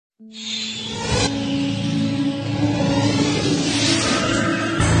I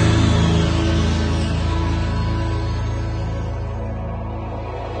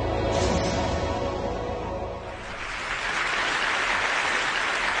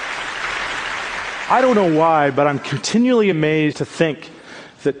don't know why, but I'm continually amazed to think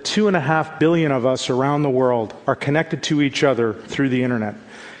that 2.5 billion of us around the world are connected to each other through the internet,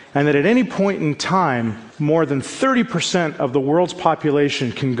 and that at any point in time, more than 30% of the world's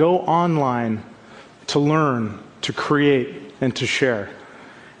population can go online to learn, to create, and to share.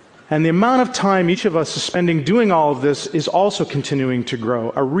 And the amount of time each of us is spending doing all of this is also continuing to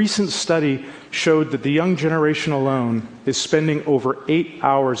grow. A recent study showed that the young generation alone is spending over 8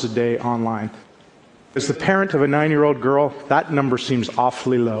 hours a day online. As the parent of a 9-year-old girl, that number seems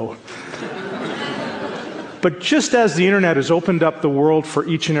awfully low. But just as the internet has opened up the world for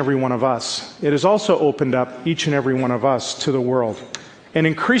each and every one of us, it has also opened up each and every one of us to the world. And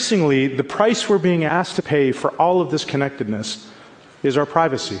increasingly, the price we're being asked to pay for all of this connectedness is our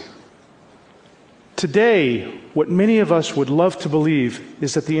privacy. Today, what many of us would love to believe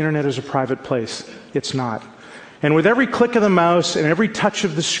is that the internet is a private place. It's not. And with every click of the mouse and every touch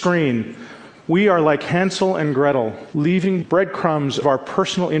of the screen, we are like Hansel and Gretel, leaving breadcrumbs of our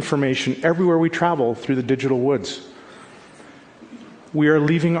personal information everywhere we travel through the digital woods. We are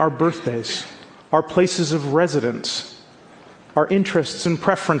leaving our birthdays, our places of residence, our interests and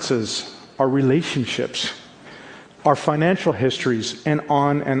preferences, our relationships, our financial histories, and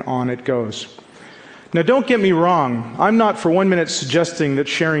on it goes. Now, don't get me wrong. I'm not for 1 minute suggesting that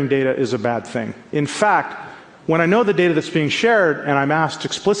sharing data is a bad thing. In fact, when I know the data that's being shared and I'm asked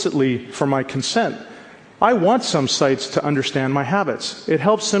explicitly for my consent, I want some sites to understand my habits. It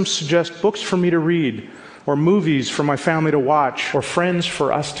helps them suggest books for me to read, or movies for my family to watch, or friends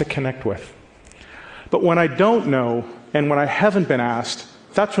for us to connect with. But when I don't know, and when I haven't been asked,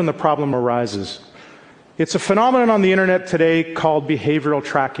 that's when the problem arises. It's a phenomenon on the internet today called behavioral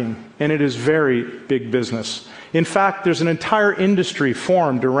tracking, and it is very big business. In fact, there's an entire industry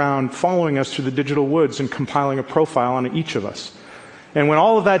formed around following us through the digital woods and compiling a profile on each of us. And when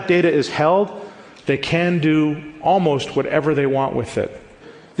all of that data is held, they can do almost whatever they want with it.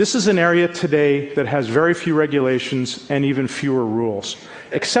 This is an area today that has very few regulations and even fewer rules.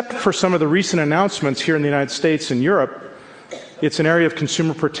 Except for some of the recent announcements here in the United States and Europe, it's an area of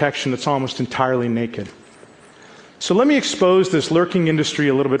consumer protection that's almost entirely naked. So let me expose this lurking industry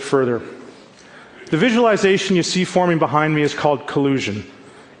a little bit further. The visualization you see forming behind me is called Collusion.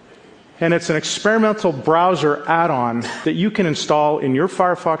 And it's an experimental browser add-on that you can install in your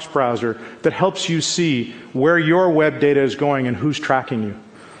Firefox browser that helps you see where your web data is going and who's tracking you.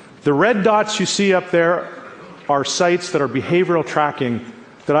 The red dots you see up there are sites that are behavioral tracking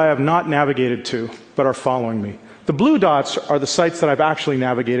that I have not navigated to, but are following me. The blue dots are the sites that I've actually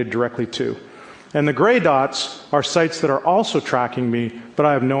navigated directly to. And the gray dots are sites that are also tracking me, but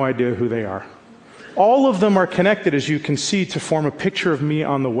I have no idea who they are. All of them are connected, as you can see, to form a picture of me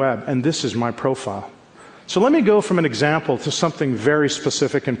on the web, and this is my profile. So let me go from an example to something very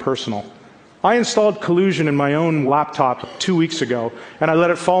specific and personal. I installed Collusion in my own laptop 2 weeks ago, and I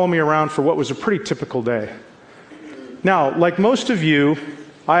let it follow me around for what was a pretty typical day. Now, like most of you,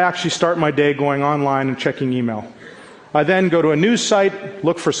 I actually start my day going online and checking email. I then go to a news site,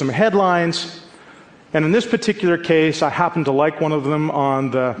 look for some headlines, and in this particular case, I happened to like one of them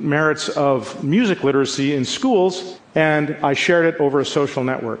on the merits of music literacy in schools, and I shared it over a social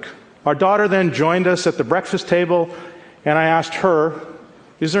network. Our daughter then joined us at the breakfast table, and I asked her,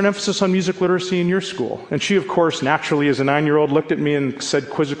 is there an emphasis on music literacy in your school? And she, of course, naturally, as a 9-year-old, looked at me and said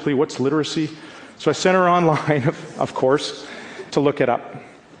quizzically, what's literacy? So I sent her online, of course, to look it up.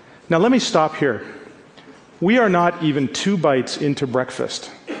 Now let me stop here. We are not even 2 bites into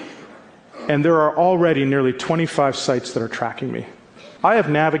breakfast, and there are already nearly 25 sites that are tracking me. I have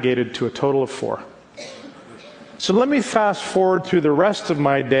navigated to a total of 4. So let me fast forward through the rest of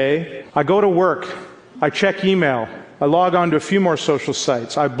my day. I go to work, I check email, I log on to a few more social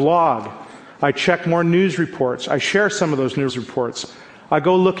sites, I blog, I check more news reports, I share some of those news reports, I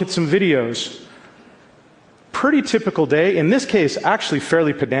go look at some videos. Pretty typical day, in this case actually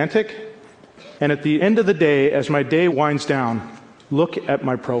fairly pedantic, and at the end of the day, as my day winds down, look at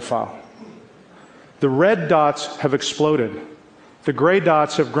my profile. The red dots have exploded. The gray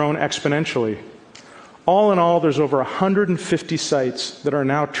dots have grown exponentially. All in all, there's over 150 sites that are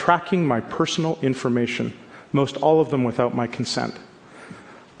now tracking my personal information, most all of them without my consent.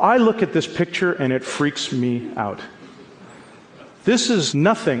 I look at this picture and it freaks me out. This is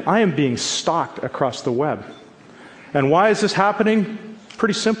nothing. I am being stalked across the web. And why is this happening?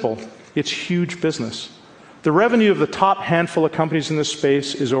 Pretty simple. It's huge business. The revenue of the top handful of companies in this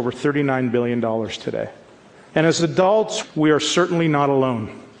space is over $39 billion today. And as adults, we are certainly not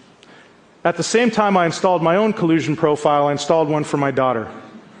alone. At the same time I installed my own collusion profile, I installed one for my daughter.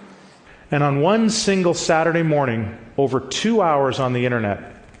 And on one single Saturday morning, over 2 hours on the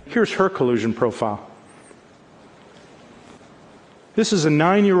internet, here's her collusion profile. This is a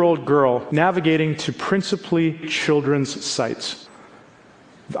 9-year-old girl navigating to principally children's sites.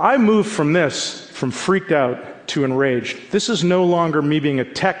 I moved from this, from freaked out to enraged. This is no longer me being a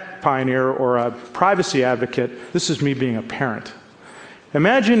tech pioneer or a privacy advocate. This is me being a parent.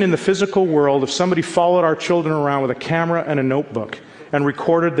 Imagine in the physical world if somebody followed our children around with a camera and a notebook and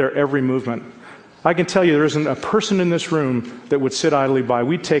recorded their every movement. I can tell you there isn't a person in this room that would sit idly by.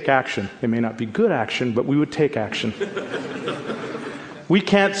 We'd take action. It may not be good action, but we would take action. We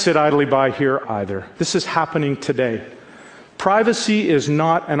can't sit idly by here either. This is happening today. Privacy is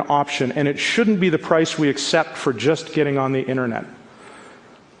not an option, and it shouldn't be the price we accept for just getting on the internet.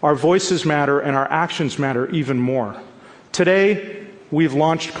 Our voices matter, and our actions matter even more. Today, we've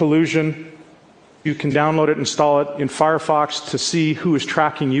launched Collusion. You can download it, install it in Firefox to see who is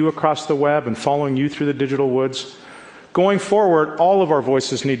tracking you across the web and following you through the digital woods. Going forward, all of our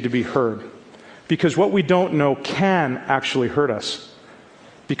voices need to be heard, because what we don't know can actually hurt us,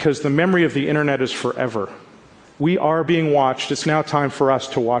 because the memory of the internet is forever. We are being watched. It's now time for us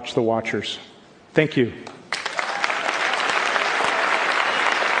to watch the watchers. Thank you.